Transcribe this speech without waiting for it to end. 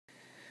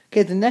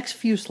Okay, the next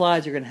few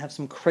slides are going to have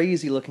some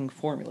crazy looking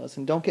formulas,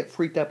 and don't get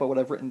freaked out by what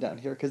I've written down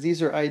here, because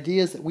these are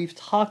ideas that we've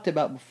talked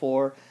about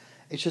before.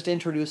 It's just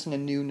introducing a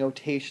new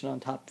notation on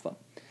top of them.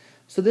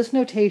 So this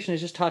notation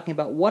is just talking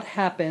about what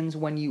happens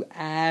when you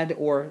add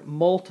or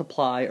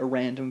multiply a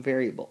random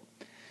variable.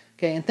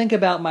 Okay, and think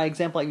about my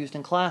example I used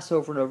in class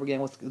over and over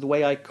again with the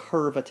way I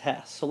curve a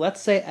test. So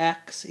let's say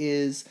x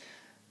is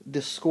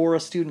the score a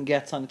student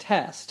gets on a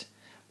test.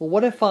 Well,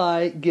 what if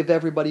I give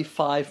everybody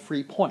 5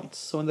 free points?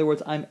 So in other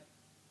words,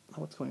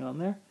 what's going on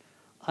there?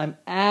 I'm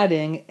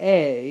adding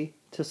a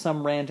to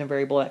some random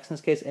variable x. In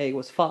this case, a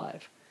was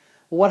 5.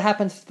 Well, what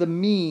happens to the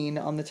mean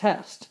on the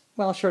test?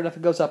 Well, sure enough,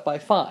 it goes up by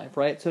 5,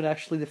 right? So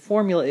actually the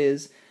formula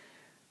is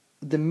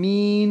the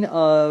mean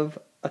of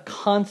a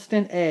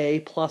constant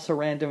a plus a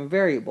random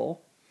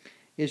variable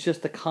is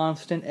just the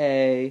constant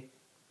a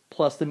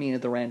plus the mean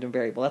of the random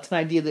variable. That's an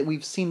idea that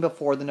we've seen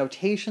before. The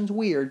notation's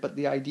weird, but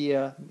the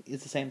idea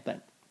is the same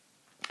thing.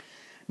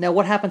 Now,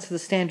 what happens to the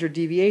standard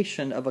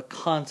deviation of a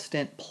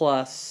constant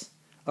plus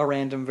a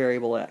random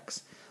variable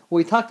x? Well,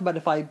 we talked about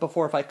if I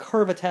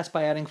curve a test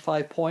by adding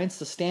 5 points,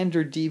 the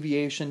standard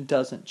deviation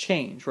doesn't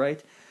change,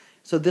 right?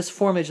 So this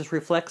formula just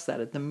reflects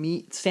that.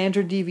 The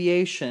standard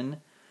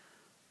deviation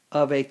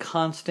of a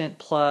constant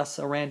plus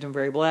a random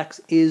variable x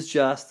is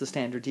just the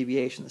standard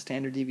deviation. The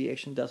standard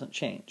deviation doesn't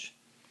change.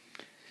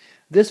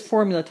 This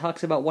formula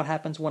talks about what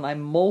happens when I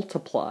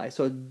multiply,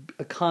 so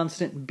a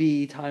constant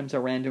b times a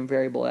random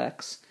variable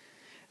x.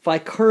 If I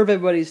curve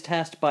everybody's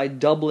test by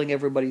doubling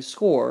everybody's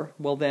score,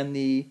 well then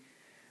the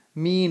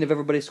mean of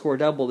everybody's score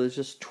doubled is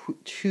just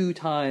 2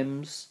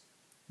 times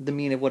the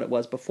mean of what it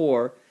was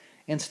before.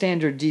 And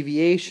standard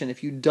deviation,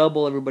 if you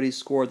double everybody's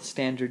score, the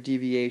standard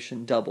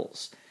deviation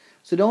doubles.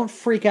 So don't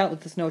freak out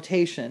with this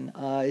notation.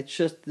 It's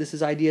just, this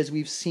is ideas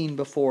we've seen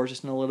before,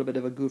 just in a little bit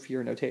of a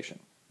goofier notation.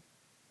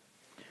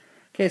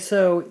 Okay,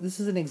 so this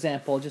is an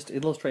example just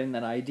illustrating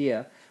that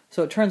idea.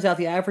 So it turns out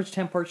the average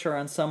temperature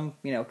on some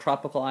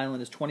tropical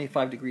island is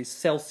 25 degrees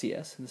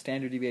Celsius, and the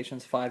standard deviation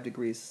is 5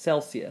 degrees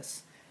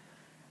Celsius.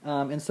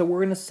 And so we're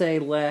going to say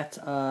let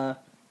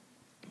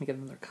me get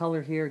another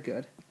color here,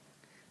 good.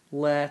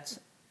 Let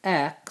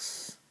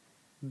x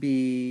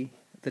be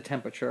the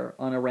temperature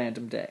on a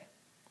random day.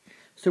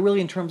 So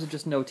really in terms of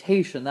just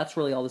notation, that's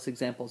really all this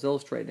example is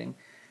illustrating.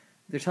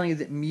 They're telling you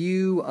that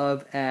mu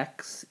of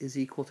x is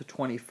equal to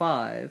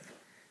 25,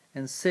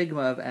 and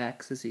sigma of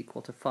x is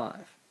equal to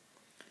 5.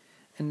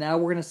 And now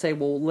we're going to say,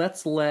 well,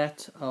 let's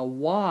let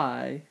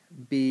y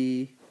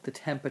be the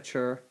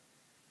temperature,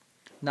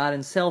 not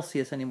in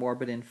Celsius anymore,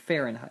 but in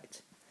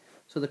Fahrenheit.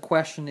 So the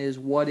question is,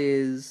 what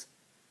is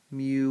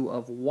mu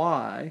of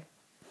y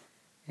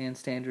and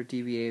standard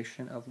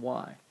deviation of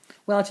y?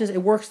 Well,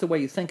 it works the way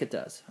you think it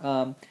does.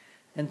 And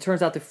it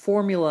turns out the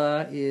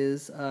formula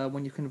is,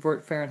 when you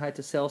convert Fahrenheit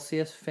to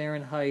Celsius,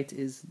 Fahrenheit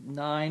is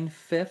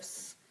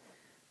 9/5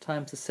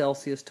 times the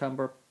Celsius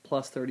number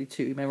plus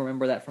 32. You may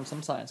remember that from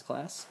some science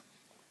class.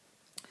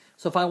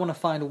 So if I want to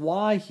find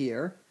y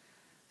here,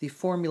 the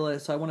formula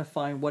is, so I want to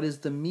find what is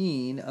the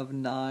mean of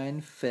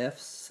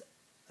 9/5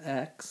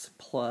 x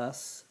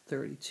plus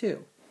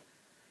 32.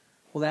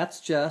 Well, that's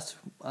just,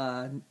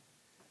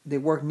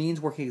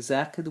 means work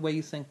exactly the way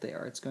you think they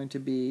are. It's going to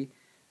be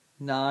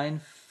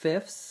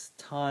 9/5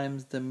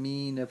 times the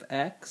mean of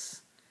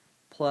x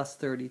plus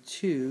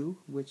 32,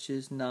 which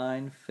is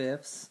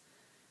 9/5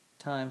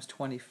 times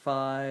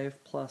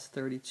 25 plus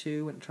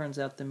 32, and it turns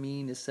out the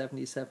mean is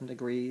 77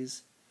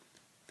 degrees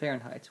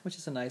Fahrenheit, which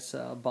is a nice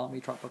balmy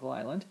tropical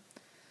island.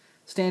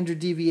 Standard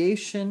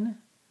deviation,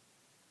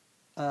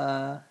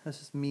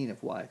 this is mean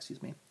of y,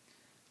 excuse me.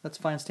 Let's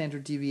find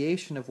standard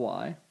deviation of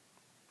y.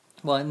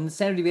 Well, in the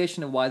standard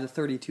deviation of y, the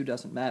 32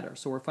 doesn't matter.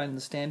 So we're finding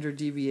the standard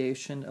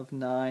deviation of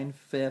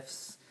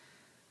 9/5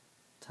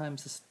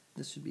 times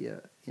this should be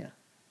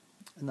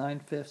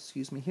 9/5,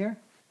 excuse me here.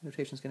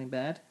 Notation's getting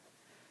bad.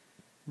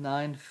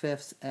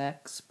 9/5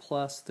 x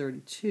plus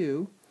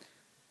 32.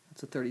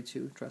 That's a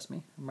 32, trust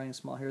me. I'm writing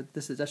small here.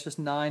 That's just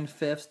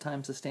 9/5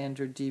 times the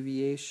standard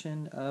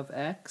deviation of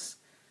x,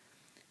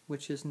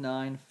 which is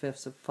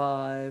 9/5 of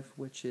 5,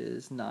 which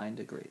is 9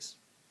 degrees.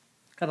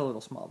 Got a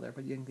little small there,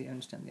 but you can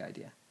understand the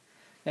idea.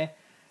 Okay,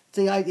 it's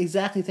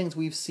exactly things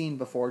we've seen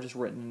before, just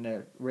written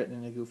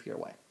in a goofier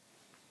way.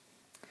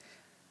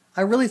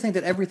 I really think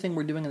that everything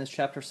we're doing in this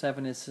chapter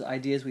 7 is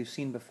ideas we've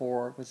seen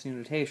before with new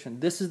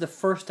notation. This is the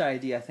first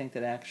idea I think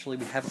that actually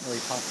we haven't really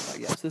talked about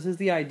yet. So this is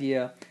the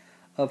idea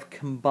of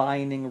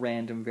combining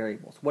random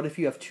variables. What if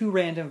you have 2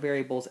 random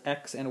variables,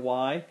 x and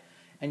y,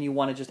 and you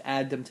want to just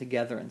add them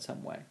together in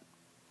some way?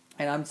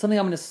 And something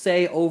I'm going to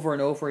say over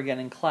and over again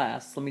in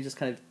class, let me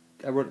just I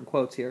wrote in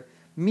quotes here,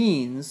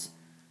 means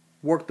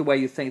work the way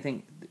you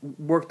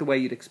work the way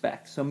you'd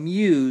expect. So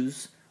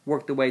mu's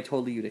work the way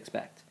totally you'd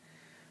expect.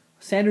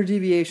 Standard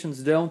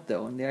deviations don't,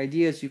 though, and the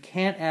idea is you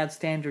can't add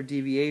standard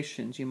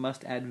deviations, you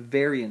must add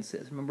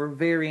variances. Remember,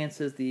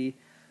 variance is the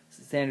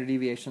standard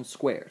deviation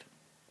squared.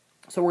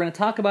 So what we're going to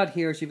talk about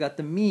here is you've got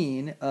the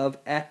mean of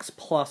x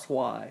plus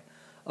y,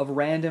 of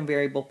random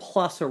variable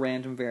plus a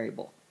random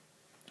variable.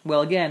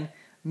 Well, again,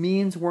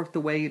 Means work the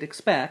way you'd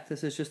expect.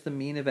 This is just the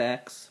mean of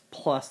x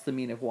plus the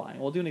mean of y.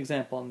 We'll do an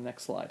example on the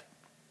next slide.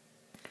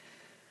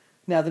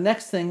 Now, the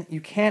next thing,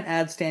 you can't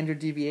add standard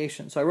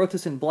deviation. So I wrote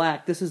this in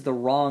black. This is the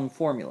wrong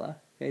formula.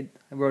 Okay?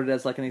 I wrote it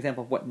as like an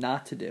example of what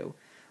not to do.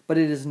 But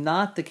it is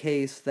not the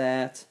case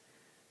that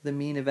the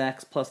mean of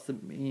x plus the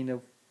mean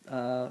of...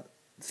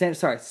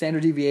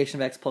 standard deviation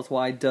of x plus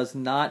y does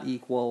not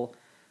equal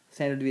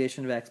standard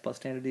deviation of x plus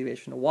standard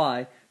deviation of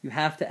y. You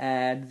have to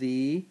add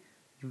the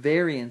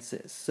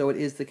variances. So it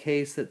is the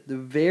case that the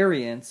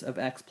variance of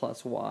x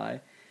plus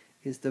y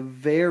is the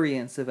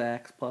variance of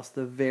x plus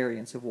the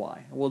variance of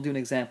y. And we'll do an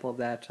example of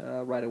that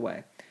right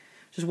away.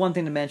 Just one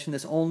thing to mention,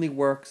 this only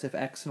works if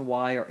x and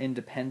y are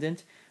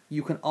independent.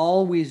 You can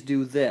always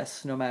do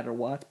this no matter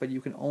what, but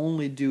you can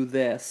only do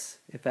this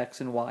if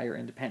x and y are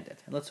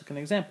independent. And let's look at an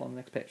example on the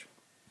next page.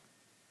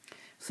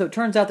 So it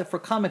turns out that for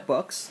comic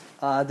books,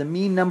 the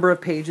mean number of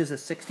pages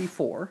is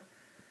 64,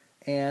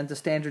 and the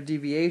standard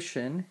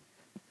deviation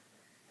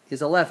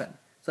is 11.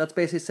 So that's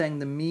basically saying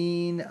the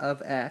mean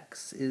of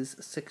x is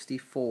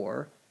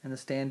 64, and the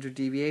standard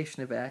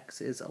deviation of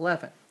x is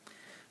 11.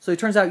 So it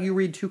turns out you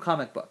read 2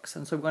 comic books,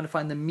 and so we're going to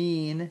find the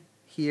mean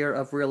here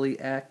of really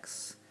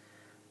x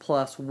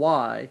plus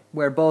y,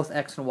 where both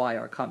x and y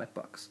are comic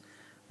books.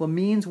 Well,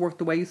 means work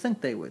the way you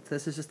think they would.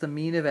 This is just the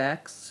mean of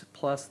x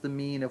plus the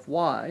mean of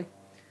y.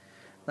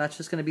 That's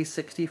just going to be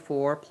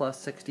 64 plus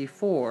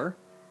 64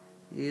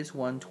 is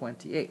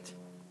 128.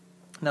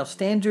 Now,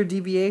 standard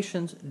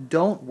deviations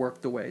don't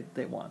work the way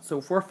they want. So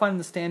if we're finding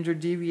the standard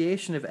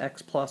deviation of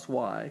x plus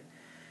y,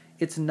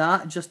 it's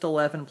not just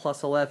 11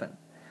 plus 11.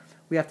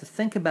 We have to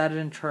think about it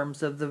in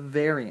terms of the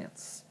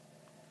variance.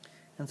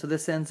 And so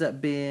this ends up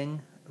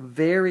being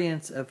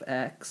variance of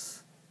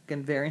x,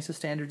 again, variance of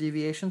standard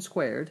deviation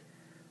squared,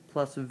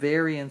 plus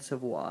variance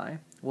of y.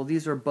 Well,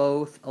 these are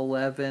both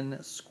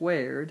 11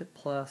 squared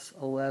plus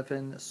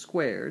 11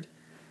 squared.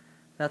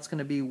 That's going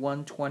to be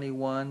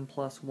 121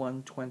 plus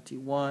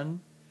 121.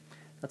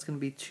 That's going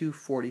to be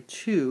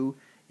 242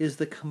 is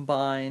the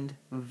combined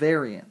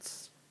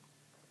variance.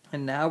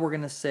 And now we're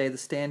going to say the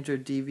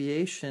standard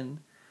deviation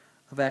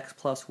of x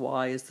plus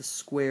y is the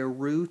square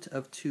root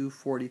of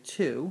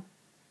 242.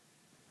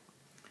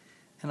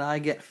 And I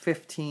get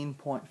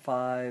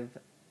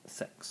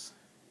 15.56.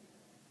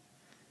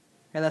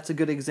 And that's a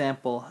good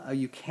example.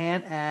 You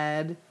can't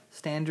add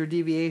standard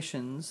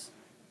deviations.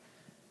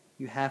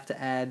 You have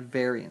to add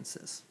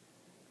variances.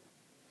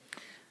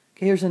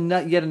 Okay, here's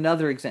yet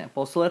another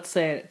example. So let's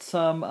say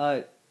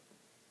some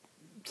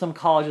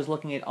college is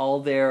looking at all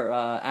their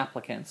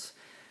applicants,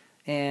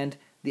 and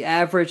the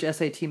average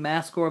SAT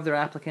math score of their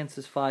applicants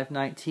is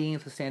 519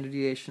 with a standard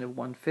deviation of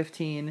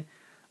 115.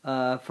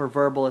 For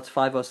verbal, it's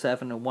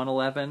 507 and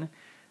 111.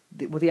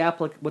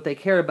 What they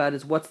care about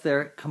is what's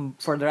their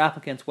for their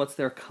applicants, what's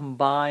their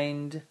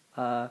combined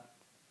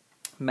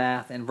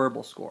math and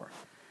verbal score.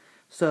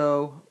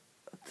 So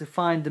to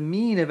find the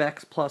mean of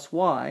x plus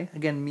y,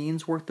 again,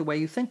 means work the way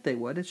you think they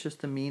would. It's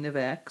just the mean of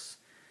x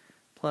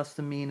plus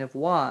the mean of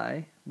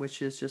y,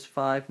 which is just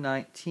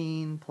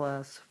 519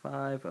 plus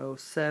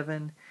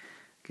 507,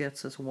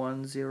 gets us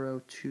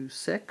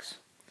 1026.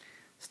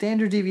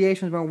 Standard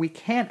deviations, where we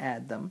can't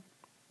add them.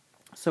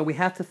 So we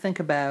have to think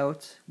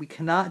about, we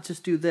cannot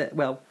just do this.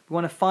 Well, we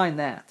want to find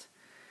that.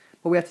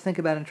 But we have to think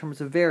about it in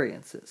terms of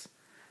variances.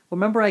 Well,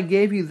 remember I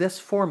gave you this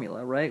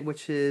formula, right?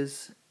 Which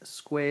is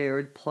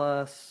squared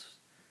plus...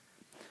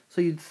 So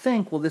you'd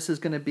think, well, this is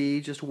going to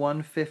be just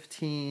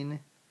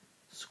 115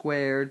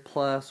 squared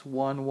plus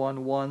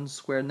 111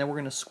 squared, and then we're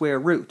going to square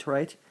root,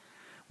 right?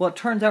 Well, it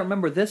turns out,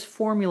 remember, this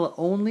formula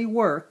only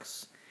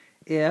works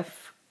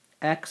if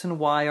x and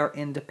y are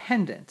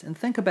independent. And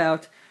think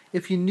about,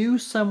 if you knew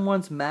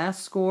someone's math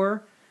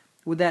score,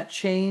 would that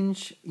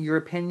change your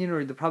opinion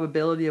or the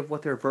probability of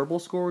what their verbal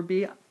score would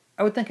be?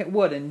 I would think it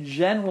would. In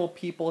general,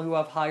 people who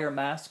have higher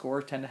math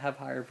scores tend to have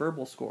higher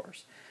verbal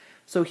scores.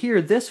 So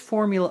here, this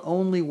formula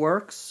only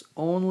works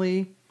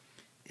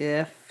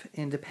if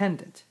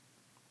independent.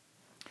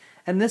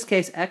 In this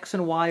case, x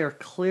and y are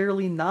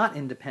clearly not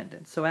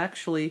independent. So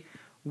actually,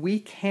 we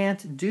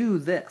can't do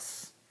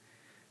this.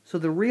 So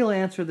the real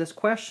answer to this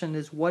question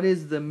is, what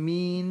is the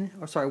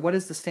what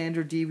is the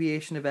standard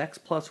deviation of x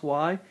plus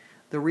y?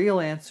 The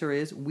real answer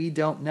is, we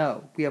don't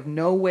know. We have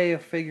no way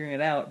of figuring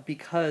it out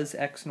because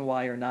x and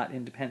y are not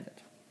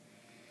independent.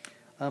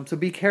 So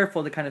be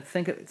careful to kind of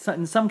think.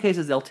 In some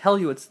cases, they'll tell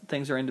you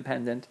things are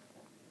independent.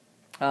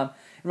 In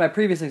my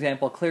previous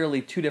example,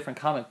 clearly 2 different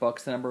comic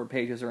books, the number of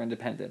pages are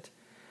independent.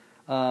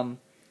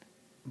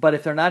 But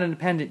if they're not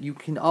independent, you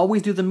can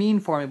always do the mean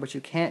formula, but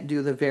you can't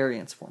do the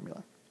variance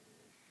formula.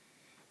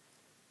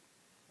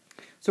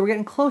 So we're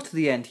getting close to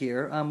the end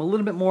here. A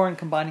little bit more on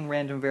combining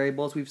random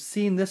variables. We've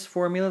seen this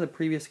formula. The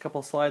previous couple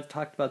of slides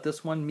talked about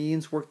this one.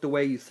 Means work the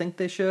way you think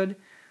they should.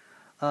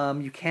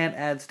 You can't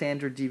add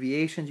standard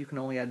deviations. You can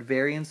only add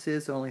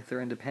variances, only if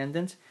they're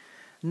independent.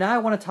 Now I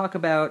want to talk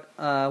about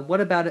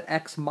what about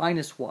x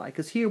minus y?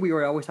 Because here we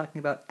were always talking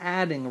about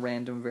adding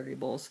random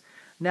variables.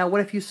 Now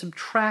what if you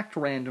subtract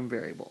random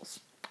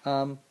variables?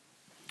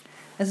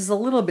 This is a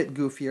little bit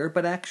goofier,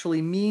 but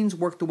actually means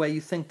work the way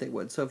you think they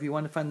would. So if you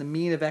want to find the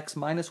mean of x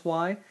minus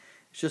y,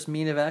 it's just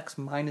mean of x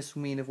minus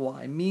mean of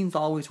y. Means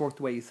always work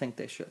the way you think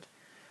they should.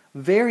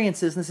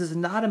 Variances, and this is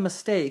not a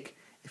mistake,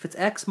 if it's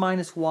x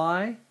minus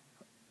y,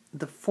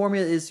 the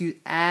formula is you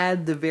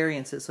add the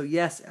variances. So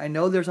yes, I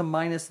know there's a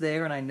minus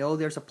there and I know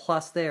there's a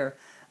plus there.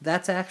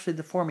 That's actually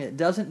the formula. It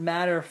doesn't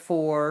matter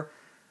for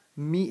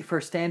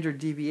standard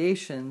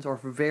deviations or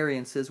for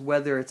variances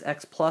whether it's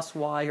x plus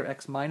y or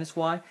x minus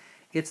y.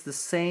 It's the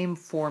same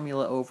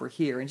formula over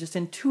here. And just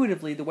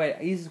intuitively, the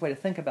easiest way to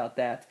think about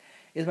that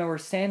is remember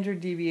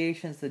standard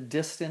deviation is the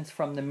distance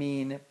from the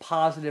mean,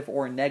 positive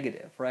or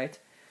negative, right?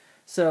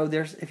 So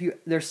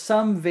there's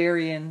some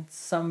variance,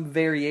 some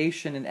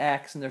variation in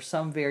x, and there's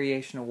some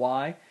variation in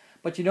y,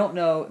 but you don't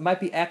know. It might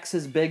be x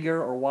is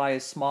bigger or y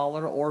is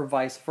smaller, or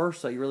vice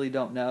versa. You really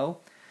don't know.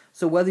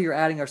 So whether you're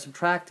adding or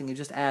subtracting, you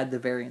just add the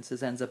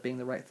variances. Ends up being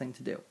the right thing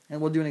to do.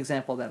 And we'll do an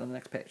example of that on the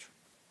next page.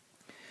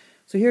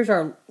 So here's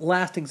our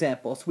last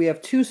example. So we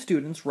have two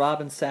students, Rob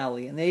and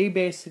Sally, and they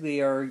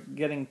basically are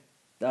getting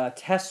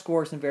test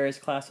scores in various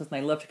classes, and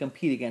they love to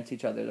compete against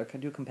each other. They're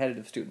two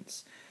competitive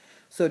students.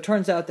 So it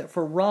turns out that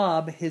for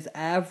Rob, his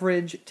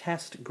average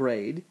test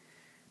grade,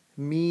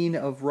 mean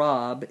of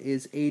Rob,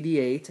 is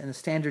 88, and the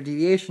standard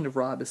deviation of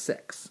Rob is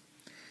 6.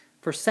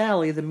 For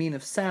Sally, the mean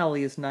of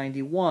Sally is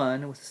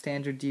 91, with a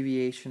standard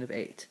deviation of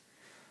 8.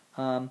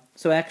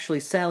 So actually,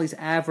 Sally's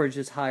average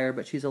is higher,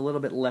 but she's a little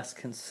bit less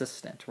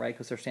consistent, right,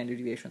 because her standard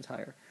deviation is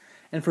higher.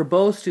 And for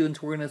both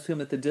students, we're going to assume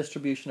that the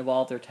distribution of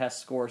all of their test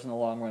scores in the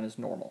long run is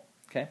normal,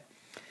 okay?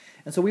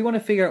 And so we want to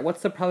figure out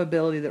what's the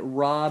probability that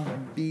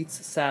Rob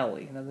beats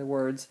Sally. In other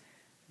words,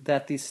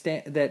 that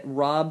that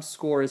Rob's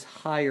score is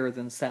higher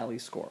than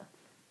Sally's score.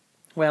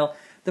 Well,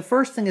 the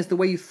first thing is the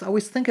way you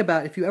always think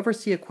about if you ever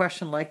see a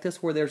question like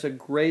this where there's a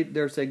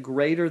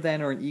greater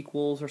than or an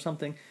equals or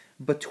something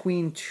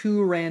between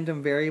two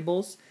random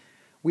variables,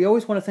 we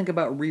always want to think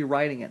about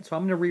rewriting it. So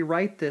I'm going to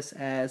rewrite this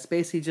as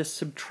basically just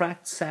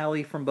subtract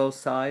Sally from both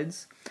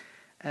sides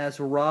as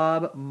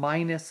Rob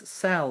minus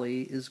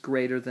Sally is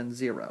greater than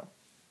 0.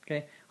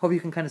 Okay? Hope you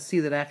can kind of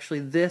see that actually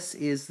this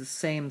is the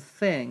same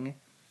thing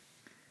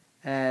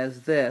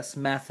as this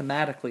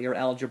mathematically or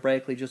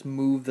algebraically, just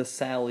move the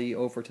Sally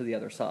over to the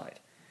other side.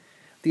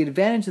 The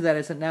advantage of that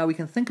is that now we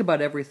can think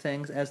about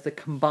everything as the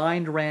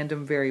combined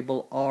random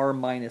variable r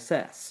minus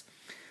s.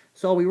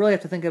 So all we really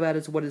have to think about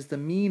is what is the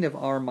mean of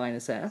r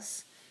minus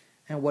s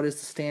and what is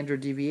the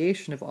standard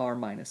deviation of r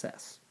minus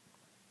s.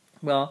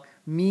 Well,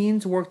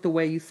 means work the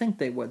way you think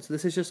they would. So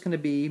this is just going to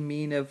be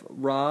mean of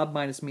Rob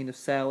minus mean of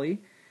Sally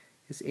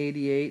is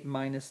 88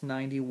 minus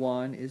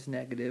 91 is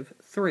negative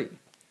 3.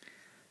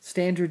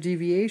 Standard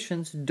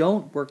deviations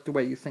don't work the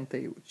way you think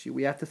they would.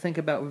 We have to think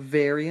about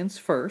variance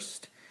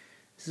first.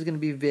 This is going to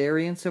be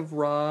variance of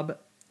Rob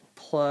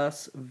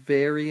plus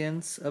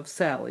variance of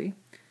Sally.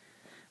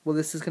 Well,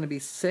 this is going to be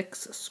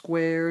 6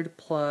 squared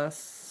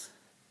plus,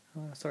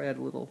 sorry, I had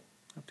a little,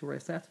 I have to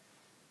erase that.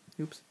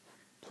 Oops.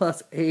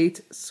 Plus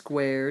 8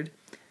 squared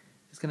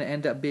is going to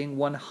end up being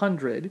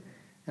 100.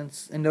 And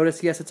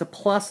notice, yes, it's a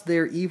plus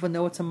there even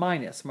though it's a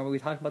minus. Remember we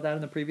talked about that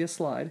in the previous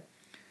slide.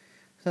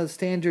 So the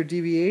standard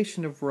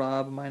deviation of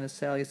Rob minus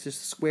Sally is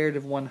just square root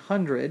of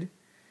 100,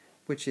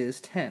 which is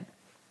 10.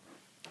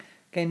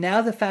 Okay,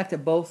 now the fact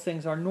that both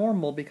things are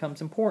normal becomes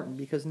important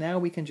because now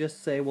we can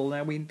just say, well,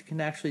 now we can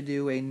actually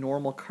do a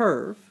normal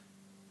curve.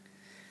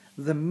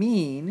 The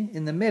mean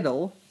in the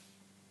middle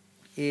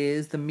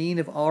is the mean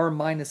of r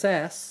minus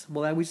s.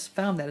 Well, now we just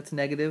found that it's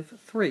negative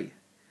 3.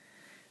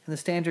 And the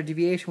standard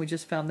deviation, we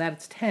just found that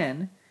it's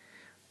 10.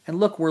 And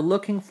look, we're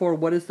looking for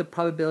what is the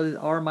probability that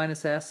r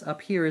minus s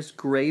up here is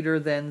greater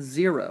than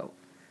 0.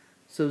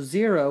 So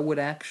 0 would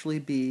actually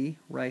be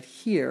right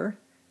here,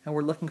 and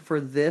we're looking for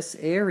this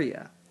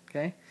area.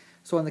 Okay?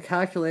 So on the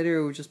calculator,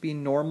 it would just be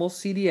normal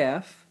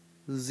CDF,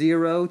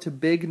 0 to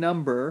big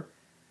number,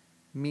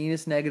 mean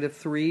is negative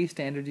 3,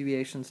 standard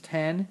deviation is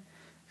 10.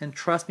 And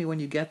trust me, when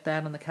you get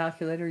that on the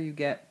calculator, you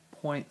get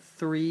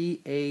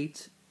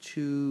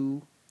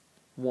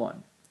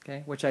 0.3821.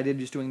 Okay? Which I did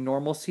just doing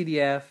normal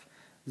CDF,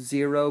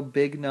 0,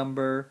 big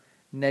number,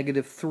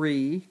 negative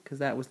 3, because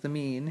that was the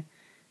mean,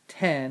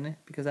 10,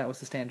 because that was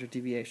the standard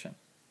deviation,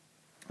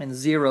 and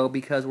 0,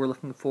 because we're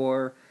looking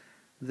for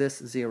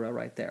this 0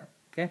 right there.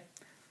 Okay?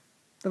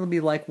 That'll be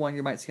like one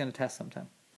you might see on a test sometime.